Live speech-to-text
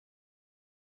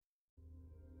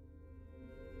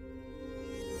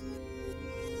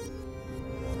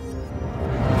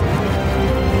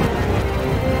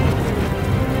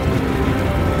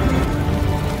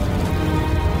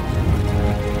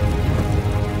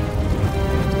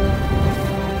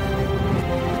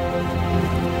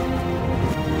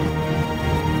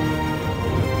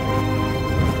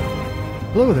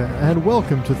Hello there, and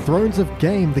welcome to Thrones of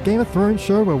Game, the Game of Thrones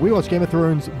show where we watch Game of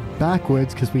Thrones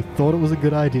backwards because we thought it was a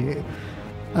good idea.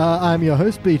 I'm your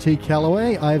host, BT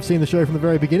Calloway. I have seen the show from the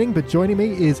very beginning, but joining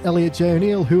me is Elliot J.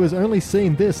 O'Neill, who has only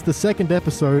seen this, the second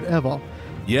episode ever.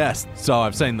 Yes, so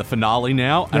I've seen the finale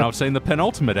now, and I've seen the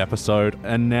penultimate episode,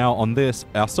 and now on this,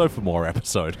 our Sophomore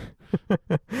episode.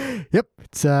 Yep,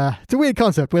 it's a weird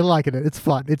concept. We're liking it. It's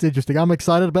fun. It's interesting. I'm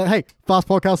excited, but hey, Fast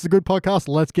Podcast is a good podcast.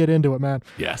 Let's get into it, man.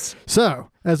 Yes. So,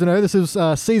 as you know, this is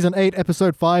Season 8,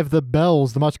 Episode 5, The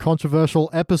Bells, the much controversial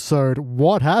episode.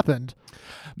 What happened?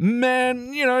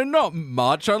 Man, not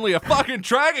much. Only a fucking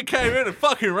dragon came in and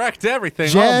fucking wrecked everything.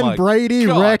 Jan Brady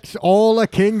God. wrecked all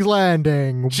of King's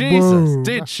Landing. Jesus, Boom.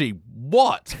 did she?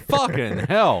 What? Fucking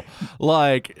hell.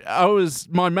 My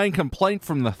main complaint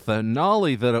from the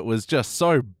finale that it was just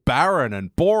so barren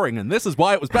and boring, and this is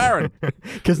why it was barren.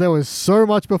 Because there was so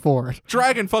much before it.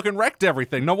 Dragon fucking wrecked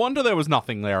everything. No wonder there was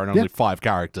nothing there and only 5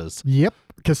 characters. Yep.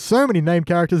 Because so many named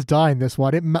characters die in this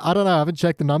one. I don't know, I haven't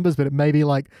checked the numbers, but it may be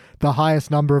like the highest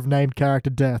number of named character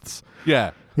deaths.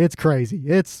 Yeah. It's crazy.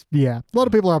 A lot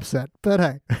of people are upset, but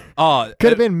hey. Oh,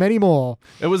 Could have been many more.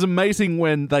 It was amazing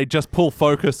when they just pull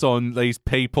focus on these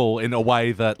people in a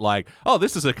way that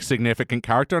this is a significant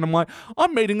character, and I'm like,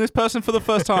 I'm meeting this person for the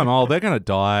first time. Oh, they're going to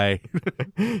die.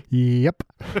 Yep.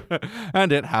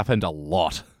 And it happened a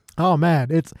lot. Oh man,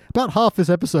 it's about half this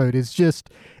episode is just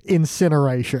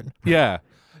incineration. Yeah.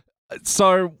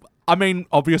 So,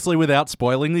 obviously without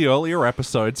spoiling the earlier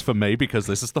episodes for me, because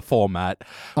this is the format,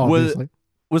 Obviously.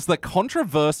 was the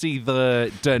controversy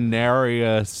that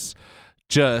Daenerys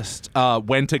just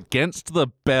went against the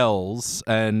Bells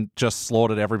and just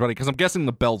slaughtered everybody? Because I'm guessing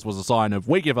the Bells was a sign of,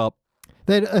 we give up.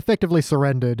 They'd effectively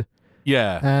surrendered.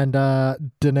 Yeah. And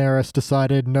Daenerys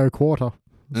decided no quarter.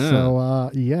 So,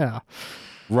 yeah.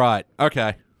 Right.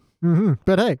 Okay. Mm-hmm.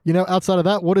 But hey, outside of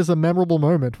that, what is a memorable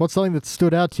moment? What's something that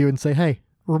stood out to you and say, hey,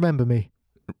 remember me?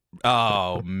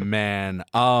 Oh, man.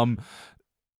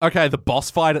 Okay, the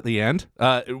boss fight at the end,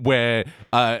 where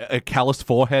a callous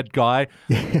forehead guy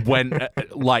went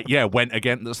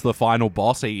against the final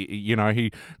boss.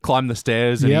 He climbed the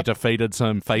stairs and he defeated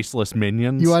some faceless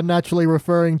minions. You are naturally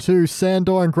referring to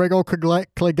Sandor and Gregor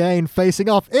Clegane facing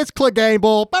off. It's Clegane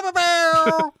Ball.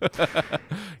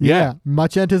 Yeah,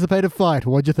 much anticipated fight.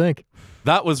 What'd you think?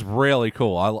 That was really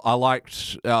cool. I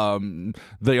liked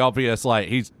the obvious,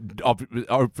 he's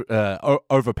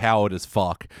overpowered as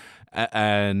fuck.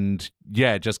 And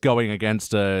just going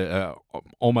against a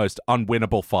almost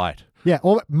unwinnable fight. Yeah,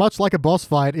 much like a boss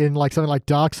fight in something like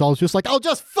Dark Souls, just I'll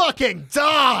just fucking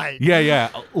die! Yeah.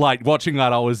 Watching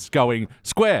that, I was going,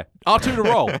 square, R2 to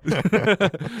roll.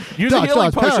 Use a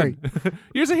healing potion.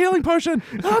 Use a healing potion.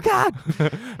 Oh, God!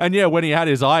 And when he had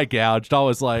his eye gouged, I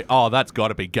was like, oh, that's got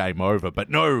to be game over. But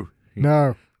no.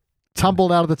 No.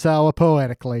 Tumbled out of the tower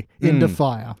poetically into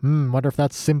fire. Wonder if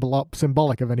that's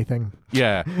symbolic of anything.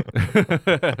 Yeah.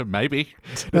 Maybe.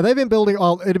 Now, they've been building...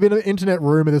 it had been an internet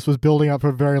rumor this was building up for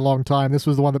a very long time. This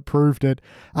was the one that proved it.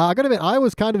 I gotta admit, I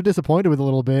was kind of disappointed with it a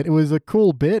little bit. It was a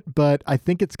cool bit, but I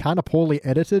think it's kind of poorly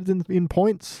edited in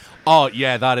points. Oh,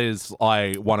 yeah, that is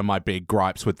one of my big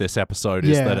gripes with this episode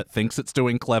is that it thinks it's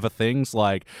doing clever things.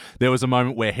 There was a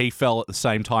moment where he fell at the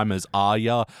same time as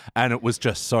Arya, and it was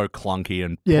just so clunky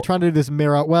and... Yeah, trying to do this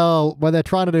mirror. Well, what they're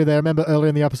trying to do there, remember earlier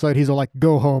in the episode, he's all like,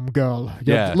 go home, girl.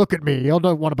 Look at me. You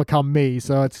don't want to become me.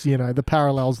 So it's, the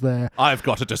parallels there. I've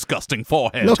got a disgusting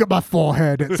forehead. Look at my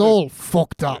forehead. It's all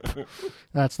fucked up.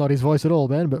 That's not his voice at all,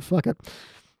 man, but fuck it.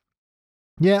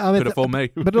 Yeah, could have fooled me.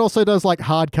 But it also does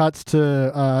hard cuts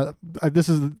to this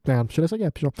is should I say? Yeah,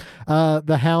 sure.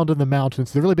 The Hound in the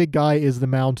mountains. The really big guy is the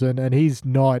mountain, and he's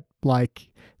not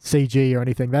CG or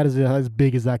anything. That is as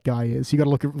big as that guy is. You got to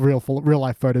look at real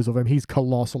life photos of him. He's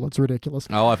colossal. It's ridiculous.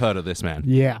 Oh, I've heard of this man.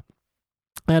 Yeah.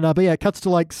 And but it cuts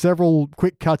to several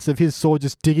quick cuts of his sword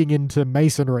just digging into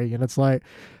masonry, and it's I've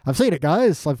seen it,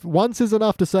 guys. Once is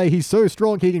enough to say he's so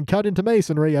strong he can cut into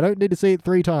masonry. I don't need to see it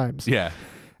 3 times. Yeah.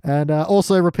 And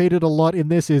also repeated a lot in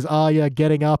this is Arya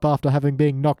getting up after having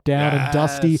been knocked down and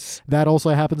dusty. That also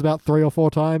happens about 3 or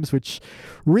 4 times, which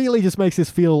really just makes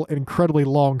this feel incredibly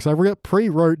long. So I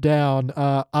pre-wrote down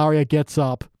Arya gets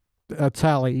up,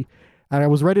 tally, and I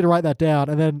was ready to write that down.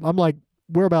 And then I'm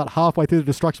we're about halfway through the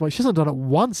destruction. She hasn't done it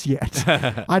once yet.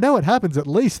 I know it happens at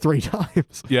least 3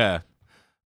 times. Yeah.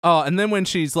 Oh, and then when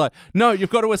she's like, no, you've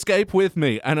got to escape with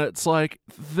me. And it's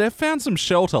they've found some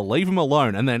shelter. Leave them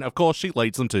alone. And then, of course, she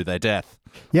leads them to their death.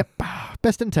 Yep,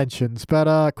 best intentions.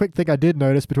 But quick thing I did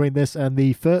notice between this and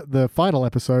the final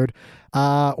episode,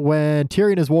 when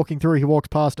Tyrion is walking through, he walks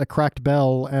past a cracked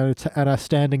bell and a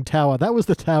standing tower. That was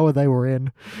the tower they were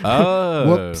in. Oh,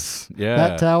 Whoops! yeah.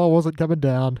 That tower wasn't coming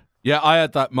down. Yeah, I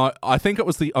had that. I think it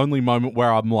was the only moment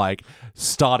where I'm like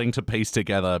starting to piece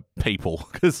together people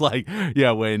because, like, yeah,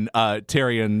 when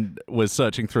Tyrion was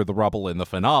searching through the rubble in the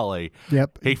finale,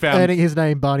 Yep, he found earning his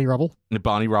name Barney Rubble.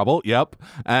 Barney Rubble. Yep,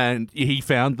 and he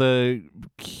found the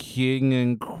king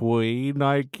and queen.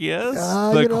 I guess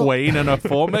queen and a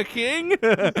former king.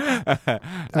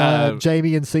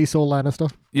 Jaime and Cecil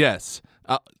Lannister. Yes.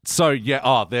 So yeah.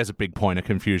 Oh, there's a big point of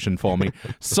confusion for me.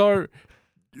 So.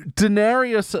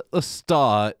 Daenerys at the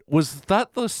start, was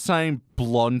that the same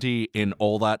blondie in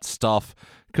all that stuff?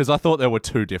 Because I thought there were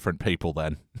two different people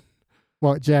then.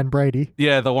 What, Jan Brady?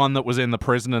 Yeah, the one that was in the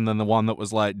prison and then the one that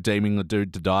was like deeming the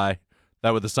dude to die.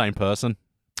 They were the same person.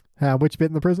 Which bit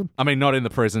in the prison? I mean, not in the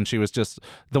prison. She was just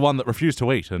the one that refused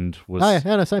to eat and was... Oh,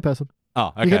 yeah, no, same person. Oh,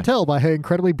 okay. You can tell by her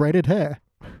incredibly braided hair.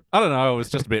 I don't know. I was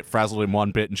just a bit frazzled in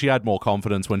one bit, and she had more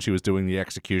confidence when she was doing the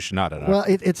execution. I don't know. Well,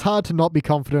 it's hard to not be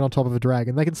confident on top of a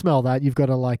dragon. They can smell that. You've got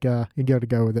to you got to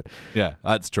go with it. Yeah,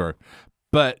 that's true.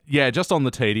 But yeah, just on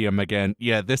the tedium again.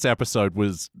 Yeah, this episode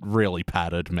was really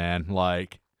padded, man.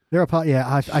 Like there are part.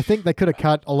 Yeah, I think they could have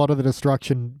cut a lot of the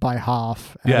destruction by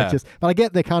half. Yeah. But I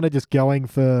get they're kind of just going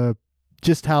for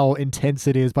just how intense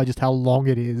it is by just how long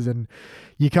it is, and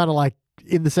you kind of like.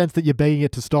 In the sense that you're begging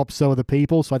it to stop, so are the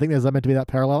people. So I think there's meant to be that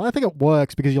parallel. I think it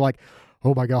works because you're like,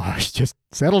 oh my gosh, just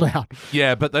settle down.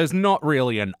 Yeah, but there's not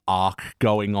really an arc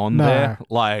going on there.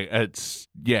 Like, it's,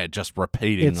 just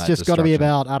repeating It's that just got to be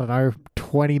destruction. about, I don't know,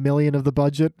 20 million of the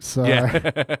budget. So,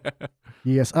 Yeah.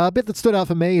 yes. A bit that stood out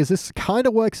for me is this kind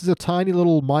of works as a tiny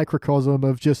little microcosm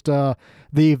of just the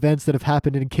events that have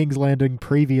happened in King's Landing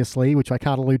previously, which I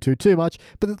can't allude to too much.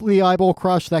 But the eyeball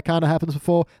crush, that kind of happens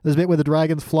before. There's a bit where the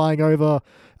dragon's flying over,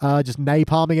 just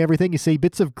napalming everything. You see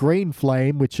bits of green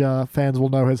flame, which fans will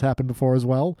know has happened before as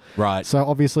well. Right. So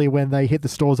obviously when they hit the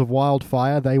stores of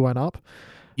wildfire, they went up.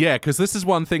 Yeah, because this is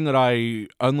one thing that I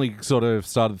only sort of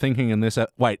started thinking in this.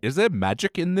 Wait, is there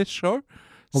magic in this show?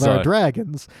 Well, there are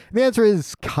dragons. The answer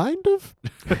is kind of.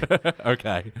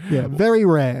 Okay. Yeah, very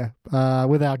rare.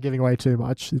 Without giving away too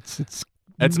much, it's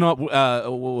not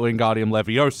Wingardium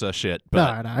Leviosa shit.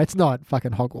 But... No, it's not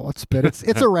fucking Hogwarts, but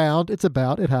it's around. It's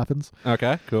about. It happens.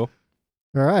 Okay, cool.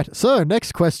 All right. So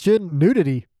next question: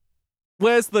 nudity.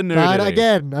 Where's the nudity? And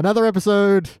again, another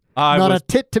episode. Not a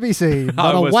tit to be seen.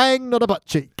 Not a wang. Not a butt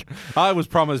cheek. I was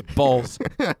promised balls.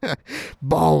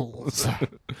 Balls.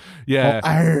 Yeah.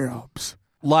 Or abs.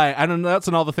 Like, and that's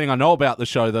another thing I know about the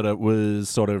show, that it was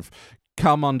sort of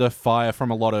come under fire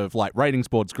from a lot of like ratings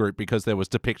boards group because there was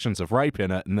depictions of rape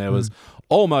in it, and there was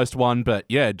almost one, but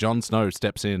yeah, Jon Snow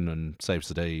steps in and saves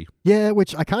the day. Yeah,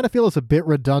 which I kind of feel is a bit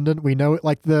redundant. We know,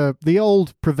 like, the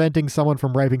old preventing someone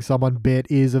from raping someone bit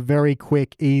is a very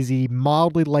quick, easy,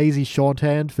 mildly lazy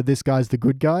shorthand for this guy's the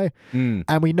good guy,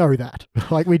 and we know that.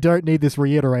 Like, we don't need this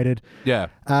reiterated. Yeah.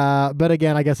 But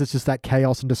again, I guess it's just that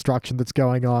chaos and destruction that's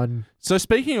going on. So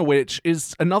speaking of which,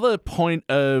 is another point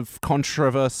of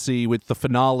controversy with the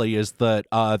finale is that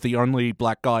the only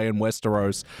black guy in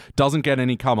Westeros doesn't get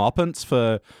any comeuppance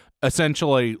for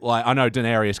essentially, like, I know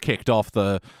Daenerys kicked off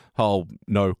the whole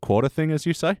no quarter thing, as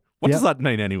you say. What does that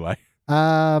mean anyway?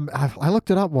 I looked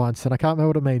it up once and I can't remember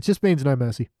what it means. It just means no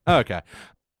mercy. Okay.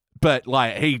 But,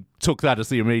 like, he took that as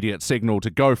the immediate signal to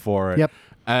go for it. Yep.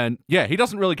 And, yeah, he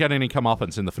doesn't really get any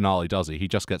comeuppance in the finale, does he? He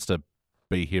just gets to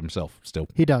be himself still.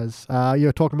 He does.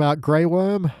 You're talking about Grey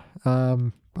Worm.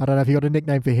 I don't know if you got a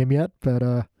nickname for him yet,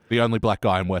 but... the only black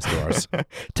guy in Westeros.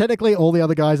 Technically, all the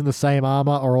other guys in the same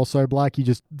armor are also black.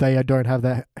 They don't have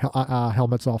their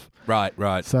helmets off.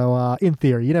 Right. So, in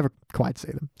theory, you never quite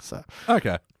see them. So,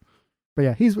 okay. But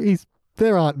yeah, he's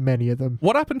there aren't many of them.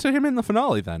 What happened to him in the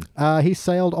finale then? He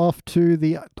sailed off to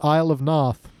the Isle of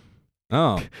Narth.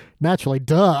 Oh. Naturally,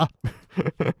 duh.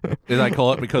 Did they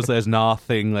call it because there's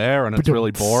nothing there and it's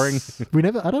really boring?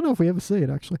 I don't know if we ever see it,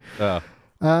 actually. Oh.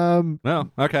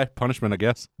 Well, okay. Punishment, I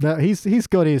guess. No, he's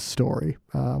got his story.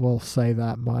 We'll say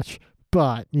that much.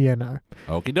 But, you know.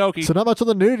 Okie dokie. So not much on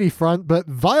the nudity front, but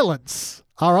violence.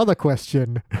 Our other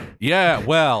question. Yeah,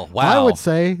 well, wow. I would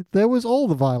say there was all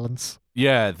the violence.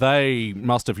 Yeah, they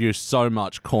must have used so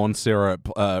much corn syrup,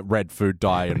 red food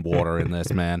dye, and water in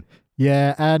this, man.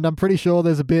 Yeah, and I'm pretty sure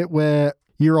there's a bit where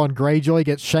Euron Greyjoy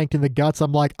gets shanked in the guts,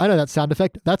 I'm like, I know that sound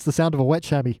effect. That's the sound of a wet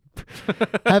chamois.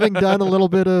 Having done a little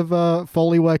bit of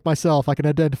Foley work myself, I can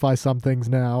identify some things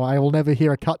now. I will never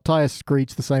hear a cut tire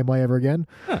screech the same way ever again.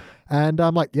 Huh. And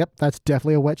I'm like, yep, that's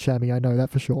definitely a wet chamois. I know that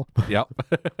for sure. Yep.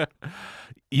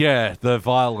 Yeah, the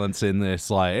violence in this,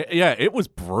 like, yeah, it was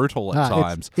brutal at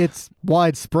times. It's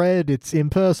widespread, it's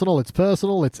impersonal, it's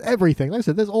personal, it's everything. Like I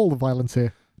said, there's all the violence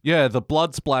here. Yeah, the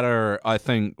blood splatter, I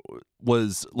think,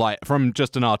 was, like, from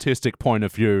just an artistic point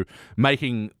of view,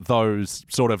 making those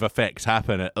sort of effects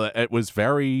happen. It was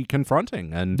very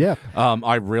confronting, and Yeah.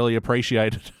 I really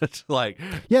appreciated it. Like,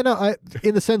 Yeah, no,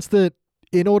 in the sense that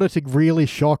in order to really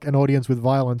shock an audience with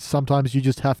violence, sometimes you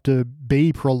just have to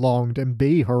be prolonged and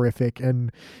be horrific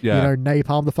and, yeah.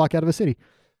 napalm the fuck out of a city.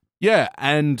 Yeah,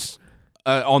 and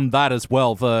on that as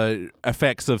well, the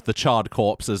effects of the charred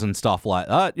corpses and stuff like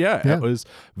that, yeah. It was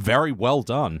very well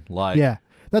done. Like, Yeah.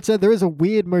 That said, there is a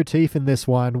weird motif in this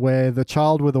one where the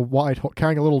child with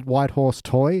carrying a little white horse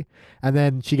toy, and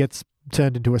then she gets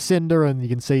turned into a cinder, and you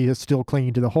can see her still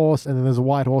clinging to the horse, and then there's a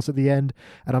white horse at the end,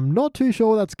 and I'm not too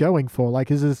sure what that's going for.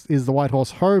 Like, is the white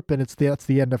horse hope, and that's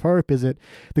the end of hope? Is it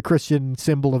the Christian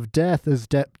symbol of death, as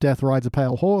death rides a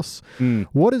pale horse?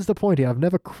 What is the point here?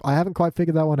 I haven't quite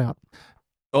figured that one out.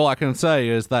 All I can say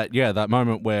is that, yeah, that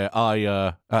moment where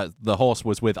Arya, the horse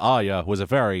was with Arya, was a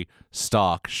very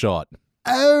Stark shot.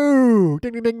 Oh,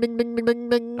 ding ding ding ding ding ding ding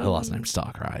ding. Her last name's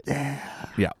Stark, right? Yeah.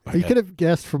 Yeah. You Okay. could have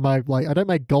guessed from my, like, I don't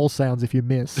make goal sounds if you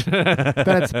miss. But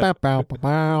it's bow, bow, bow,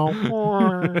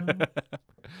 bow.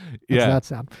 Yeah. That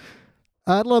sound.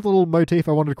 Another little motif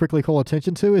I wanted to quickly call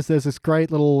attention to is there's this great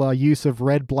little use of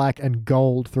red, black, and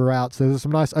gold throughout. So there's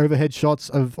some nice overhead shots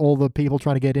of all the people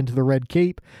trying to get into the Red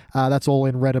Keep. That's all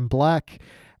in red and black.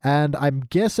 And I'm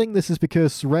guessing this is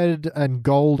because red and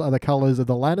gold are the colors of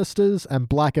the Lannisters, and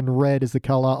black and red is the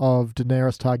color of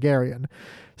Daenerys Targaryen.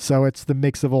 So it's the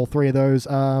mix of all three of those.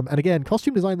 And again,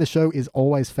 costume design in the show is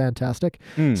always fantastic.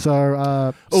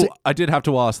 So, I did have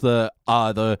to ask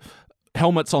the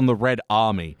helmets on the Red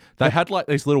Army. They had like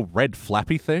these little red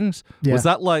flappy things. Yeah. Was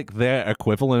that like their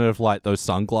equivalent of like those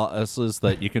sunglasses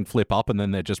that you can flip up and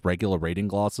then they're just regular reading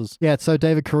glasses? yeah, so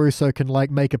David Caruso can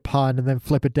like make a pun and then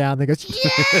flip it down and then goes,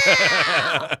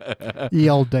 yeah! The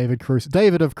old David Caruso.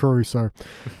 David of Caruso.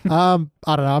 I don't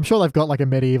know. I'm sure they've got like a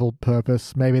medieval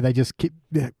purpose. Maybe they just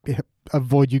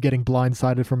avoid you getting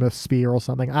blindsided from a spear or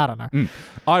something. I don't know.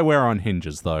 I wear on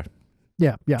hinges though.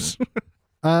 Yeah.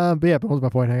 But what was my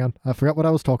point? Hang on. I forgot what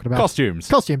I was talking about. Costumes,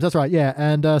 that's right, yeah.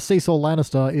 And Cecil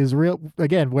Lannister is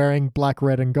wearing black,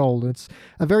 red, and gold. It's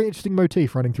a very interesting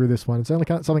motif running through this one. It's only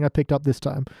kind of something I picked up this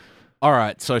time. All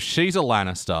right, so she's a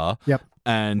Lannister. Yep.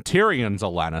 And Tyrion's a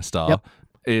Lannister. Yep.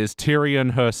 Is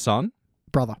Tyrion her son?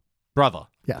 Brother.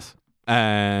 Yes.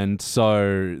 And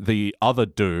so the other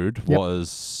dude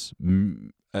was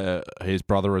his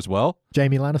brother as well?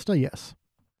 Jaime Lannister, yes.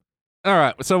 All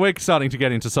right, so we're starting to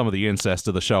get into some of the incest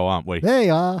of the show, aren't we? There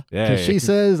you are. 'Cause Yay. she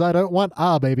says, I don't want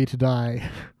our baby to die.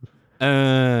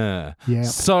 Yeah.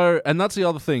 So, and that's the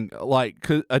other thing. Like,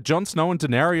 are Jon Snow and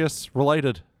Daenerys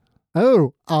related?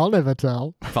 Oh, I'll never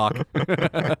tell. Fuck.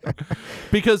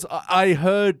 Because I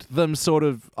heard them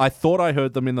I thought I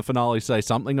heard them in the finale say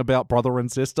something about brother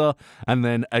and sister, and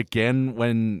then again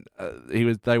when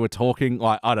they were talking,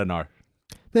 like, I don't know.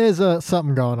 There's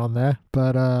something going on there,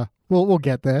 but we'll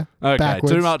get there. Okay,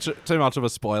 backwards. too much of a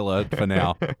spoiler for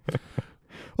now.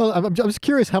 Well, I'm just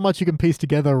curious how much you can piece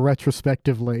together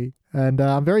retrospectively, and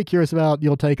I'm very curious about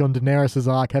your take on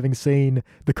Daenerys' arc, having seen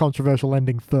the controversial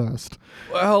ending first.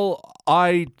 Well,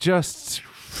 I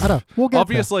don't know. We'll get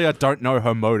obviously I don't know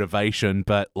her motivation,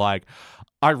 but like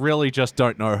I really just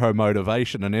don't know her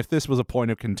motivation. And if this was a point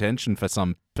of contention for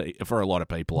a lot of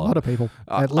people, a lot of people,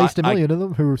 at least a million of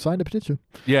them who signed a petition.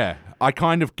 Yeah, I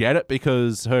kind of get it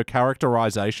because her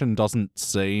characterization doesn't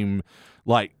seem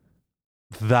like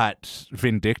that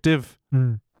vindictive.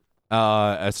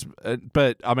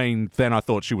 But I mean, then I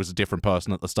thought she was a different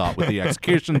person at the start with the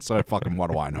execution, so fucking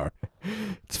what do I know?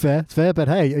 It's fair, but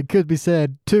hey, it could be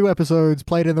said 2 episodes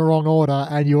played in the wrong order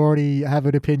and you already have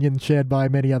an opinion shared by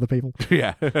many other people.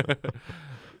 Yeah.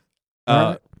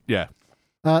 Right. Yeah.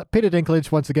 Peter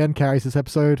Dinklage once again carries this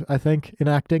episode, I think, in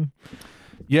acting.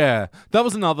 Yeah, that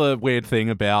was another weird thing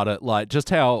about it, like just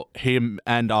how him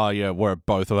and Arya were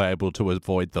both able to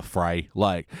avoid the fray.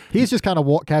 Like he's just kind of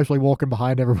casually walking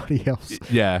behind everybody else.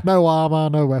 Yeah. No armor,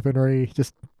 no weaponry,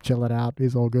 just chill it out.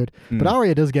 He's all good. But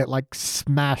Arya does get like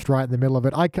smashed right in the middle of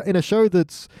it. In a show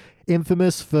that's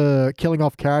infamous for killing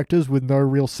off characters with no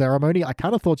real ceremony. I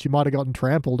kind of thought she might have gotten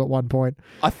trampled at one point.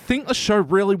 I think the show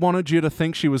really wanted you to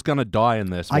think she was going to die in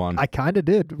this one. I kind of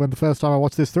did. When the first time I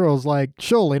watched this through, I was like,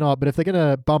 surely not. But if they're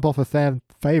going to bump off a fan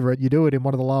favorite, you do it in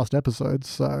one of the last episodes.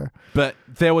 So, But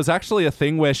there was actually a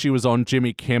thing where she was on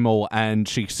Jimmy Kimmel and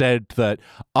she said that,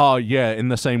 oh, yeah, in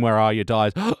the scene where Arya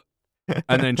dies...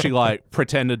 and then she like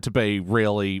pretended to be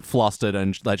really flustered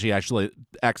and that she actually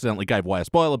accidentally gave away a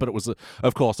spoiler, but it was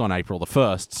of course on April the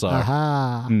 1st. So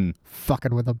aha,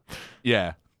 fucking with them.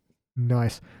 Yeah.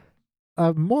 Nice.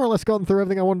 I've more or less gotten through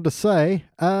everything I wanted to say.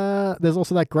 There's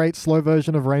also that great slow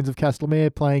version of Reigns of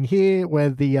Castamere playing here, where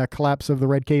the collapse of the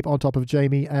Red Keep on top of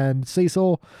Jaime and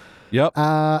Cecil. Yep.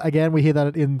 Again, we hear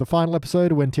that in the final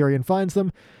episode when Tyrion finds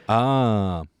them.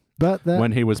 But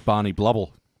when he was Barney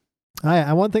Blubble.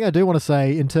 And one thing I do want to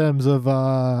say in terms of...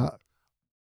 Go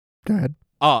ahead.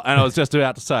 Oh, and I was just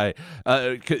about to say,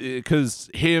 because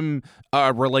him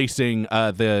releasing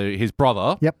his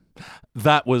brother, yep,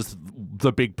 that was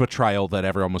the big betrayal that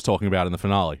everyone was talking about in the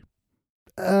finale.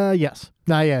 Yes.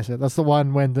 No, yes, that's the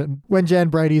one when Jan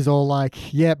Brady's all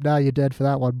like, yep, now you're dead for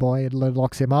that one, boy, and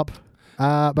locks him up.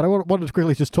 But I wanted to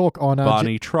quickly just talk on...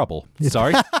 Barney Trouble.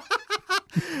 Sorry.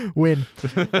 Win.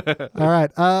 All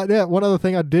right. Yeah, one other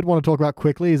thing I did want to talk about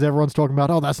quickly is everyone's talking about,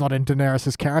 oh, that's not in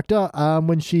Daenerys' character.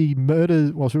 When she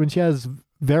when she has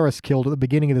Varys killed at the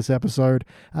beginning of this episode,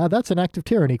 that's an act of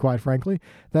tyranny, quite frankly.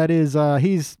 That is,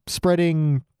 he's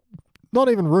spreading, not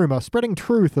even rumor, spreading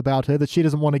truth about her that she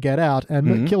doesn't want to get out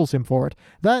and kills him for it.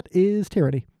 That is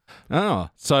tyranny. Oh,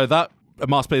 so that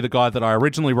must be the guy that I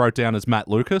originally wrote down as Matt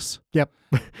Lucas. Yep.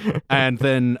 And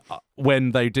then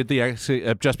when they did the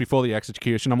just before the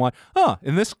execution, I'm like, oh,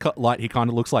 in this light, he kind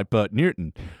of looks like Bert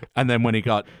Newton. And then when he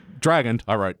got dragoned,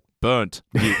 I wrote Burnt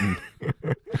Newton.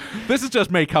 This is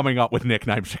just me coming up with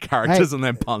nicknames for characters and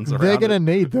then puns around. They're gonna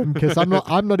need them because I'm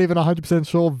not even 100%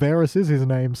 sure Varys is his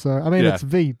name. So I mean, it's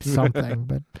V something,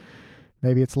 but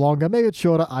maybe it's longer, maybe it's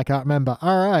shorter. I can't remember.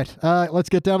 All right, let's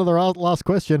get down to the last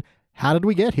question. How did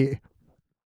we get here?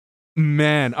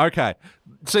 Man, okay.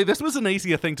 See, this was an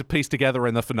easier thing to piece together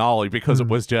in the finale because it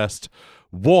was just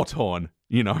war-torn,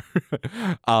 you know.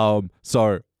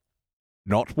 So,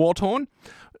 not war-torn?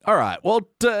 All right, well,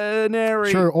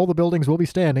 Daenerys... Sure, all the buildings will be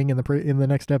standing in the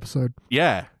next episode.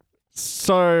 Yeah.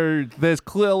 So, there's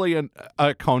clearly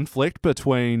a conflict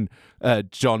between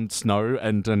Jon Snow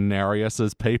and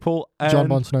Daenerys' people. And... Jon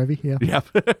Bon Snowy, yeah.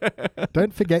 Yep.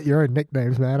 Don't forget your own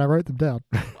nicknames, man. I wrote them down.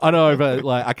 I know, but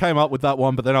like I came up with that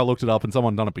one, but then I looked it up and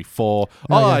someone done it before.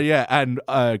 And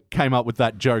came up with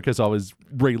that joke as I was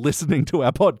re-listening to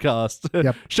our podcast.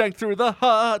 Yep. Shank through the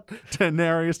heart,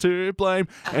 Daenerys to blame.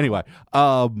 Anyway,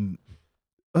 how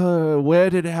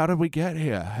did we get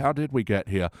here? How did we get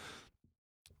here?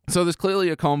 So there's clearly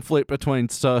a conflict between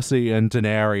Cersei and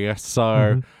Daenerys,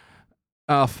 so...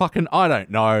 fucking, I don't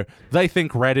know. They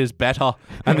think red is better,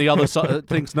 and the other side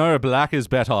thinks, no, black is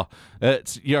better.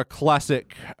 It's your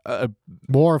classic...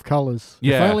 War of colours.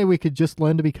 Yeah. If only we could just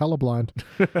learn to be colourblind.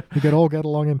 We could all get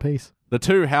along in peace. The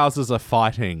two houses are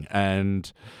fighting,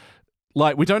 and,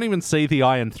 like, we don't even see the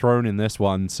Iron Throne in this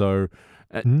one, so...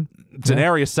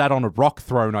 Daenerys sat on a rock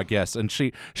throne, I guess, and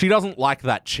she doesn't like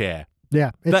that chair.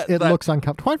 Yeah, it looks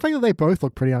uncomfortable. Quite frankly, they both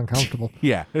look pretty uncomfortable.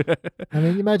 Yeah. I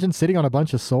mean, you imagine sitting on a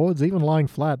bunch of swords, even lying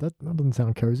flat. That doesn't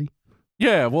sound cozy.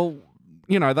 Yeah, well,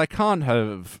 you know, they can't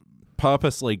have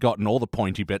purposely gotten all the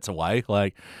pointy bits away.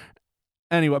 Like,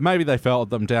 anyway, maybe they fell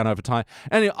them down over time.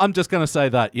 Anyway, I'm just going to say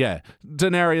that, yeah,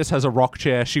 Daenerys has a rock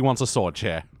chair. She wants a sword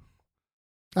chair.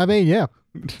 I mean, yeah.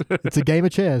 It's a game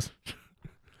of chairs.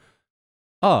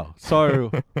 Oh,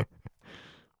 so...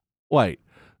 Wait.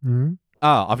 Mm-hmm.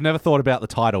 I've never thought about the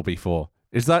title before.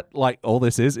 Is that, like, all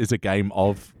this is a game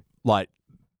of, like,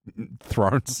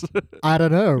 thrones? I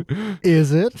don't know.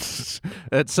 Is it?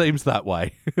 It seems that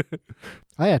way.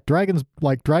 Oh, yeah.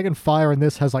 Dragon fire in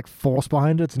this has, like, force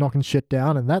behind it. It's knocking shit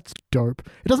down, and that's dope.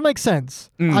 It doesn't make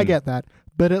sense. I get that.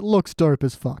 But it looks dope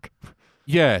as fuck.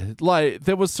 Yeah. Like,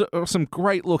 there was some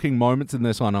great-looking moments in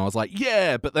this one. I was like,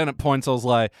 yeah. But then at points I was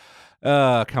like...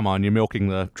 come on, you're milking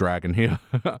the dragon here.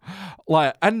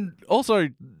 Like, and also,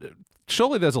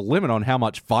 surely there's a limit on how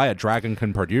much fire dragon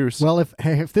can produce. Well,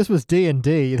 if this was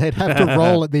D&D, they'd have to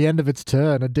roll at the end of its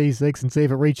turn a D6 and see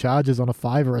if it recharges on a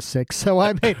 5 or a 6. So,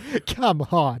 I mean, come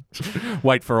on.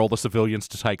 Wait for all the civilians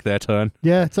to take their turn.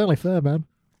 Yeah, it's only fair, man.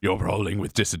 You're rolling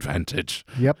with disadvantage.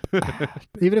 Yep.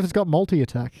 Even if it's got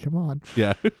multi-attack, come on.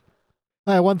 Yeah.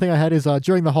 One thing I had is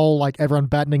during the whole, like, everyone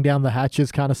battening down the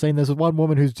hatches kind of scene, there's one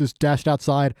woman who's just dashed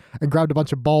outside and grabbed a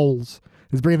bunch of bowls,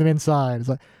 is bringing them inside. It's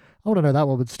like, I want to know that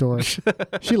woman's story.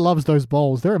 She loves those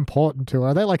bowls. They're important to her.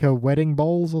 Are they like her wedding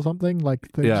bowls or something? Like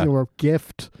or a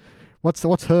gift? What's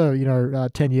her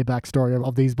 10-year backstory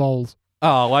of these bowls?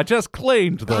 Oh, I just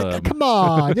cleaned them. Come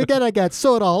on, you're gonna get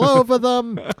soot all over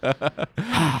them.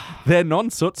 They're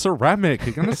non-soot ceramic.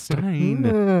 You're gonna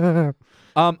stain.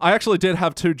 I actually did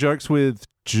have 2 jokes with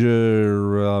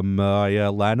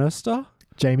Jeremiah Lannister.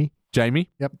 Jamie.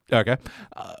 Yep. Okay.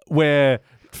 Where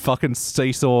fucking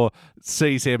Seesaw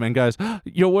sees him and goes,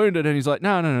 "You're wounded," and he's like,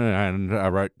 "No." And I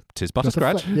wrote, "'Tis but a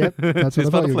scratch." Yep. That's "'Tis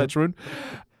what but a flesh wound."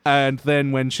 And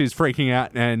then when she's freaking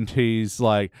out and he's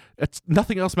like, "It's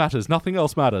nothing else matters. Nothing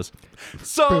else matters.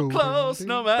 So close,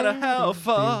 no matter how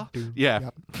far." Yeah.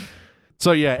 Yep.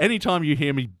 So yeah, anytime you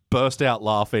hear me burst out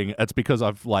laughing, it's because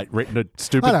I've like written a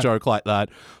stupid joke like that.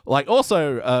 Like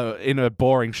also in a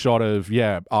boring shot of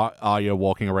Arya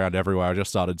walking around everywhere, I just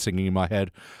started singing in my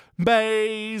head,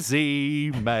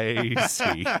 "Maisie,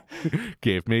 Maisie,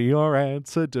 give me your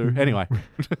answer, do." Anyway.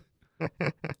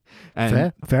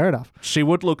 And fair enough. She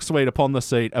would look sweet upon the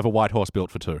seat of a white horse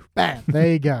built for 2. Bam! There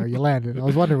you go. You landed. I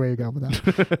was wondering where you're going with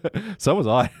that. So was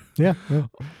I. Yeah.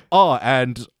 Oh,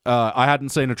 and I hadn't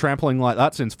seen a trampling like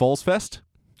that since Falls Fest.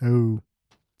 Oh.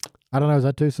 I don't know. Is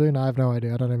that too soon? I have no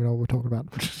idea. I don't even know what we're talking about.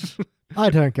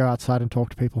 I don't go outside and talk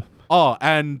to people. Oh,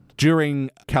 and during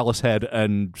Callous Head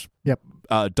and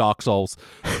Dark Souls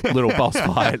little boss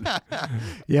fight.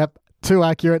 Yep. Too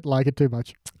accurate. Like it too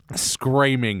much.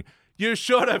 Screaming, "You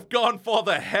should have gone for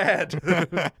the head."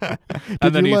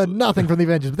 Did you learn nothing from the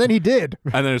Avengers? But then he did.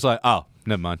 And then it's like, oh,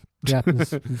 never mind. Yeah,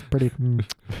 it's pretty...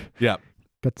 Yeah.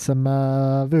 Got some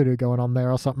voodoo going on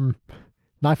there or something.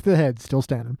 Knife to the head, still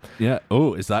standing. Yeah.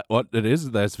 Oh, is that what it is?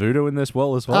 There's voodoo in this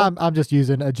world as well? I'm just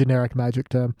using a generic magic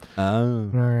term. Oh.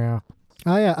 Yeah.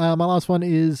 My last one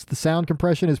is the sound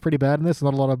compression is pretty bad in this.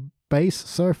 Not a lot of bass,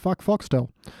 so fuck Foxtel.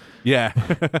 Yeah.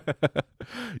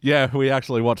 Yeah, we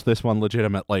actually watched this one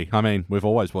legitimately. I mean, we've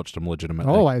always watched them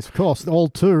legitimately. Always, of course. All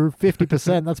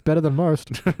 50%. That's better than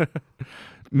most.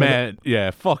 Man,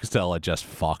 yeah, Foxtel are just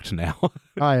fucked now.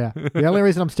 Oh, yeah. The only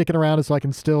reason I'm sticking around is so I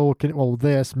can still,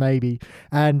 this, maybe,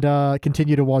 and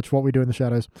continue to watch What We Do in the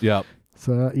Shadows. Yep.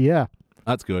 So, yeah.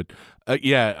 That's good.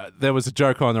 There was a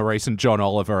joke on the recent John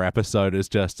Oliver episode is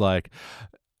just like...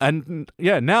 And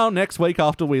yeah, now next week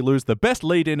after we lose the best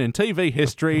lead-in TV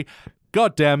history,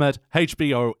 God damn it,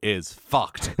 HBO is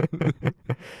fucked.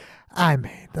 I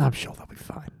mean, I'm sure they'll be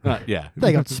fine. Yeah.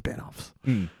 They got spin-offs.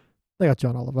 They got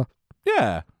John Oliver.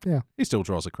 Yeah. Yeah. He still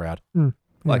draws a crowd.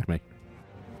 Like me.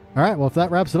 All right, well, if that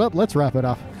wraps it up, let's wrap it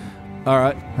up. All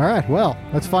right, well,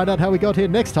 let's find out how we got here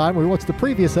next time. We watch the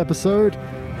previous episode.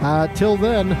 Till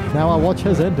then, now our watch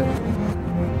has ended.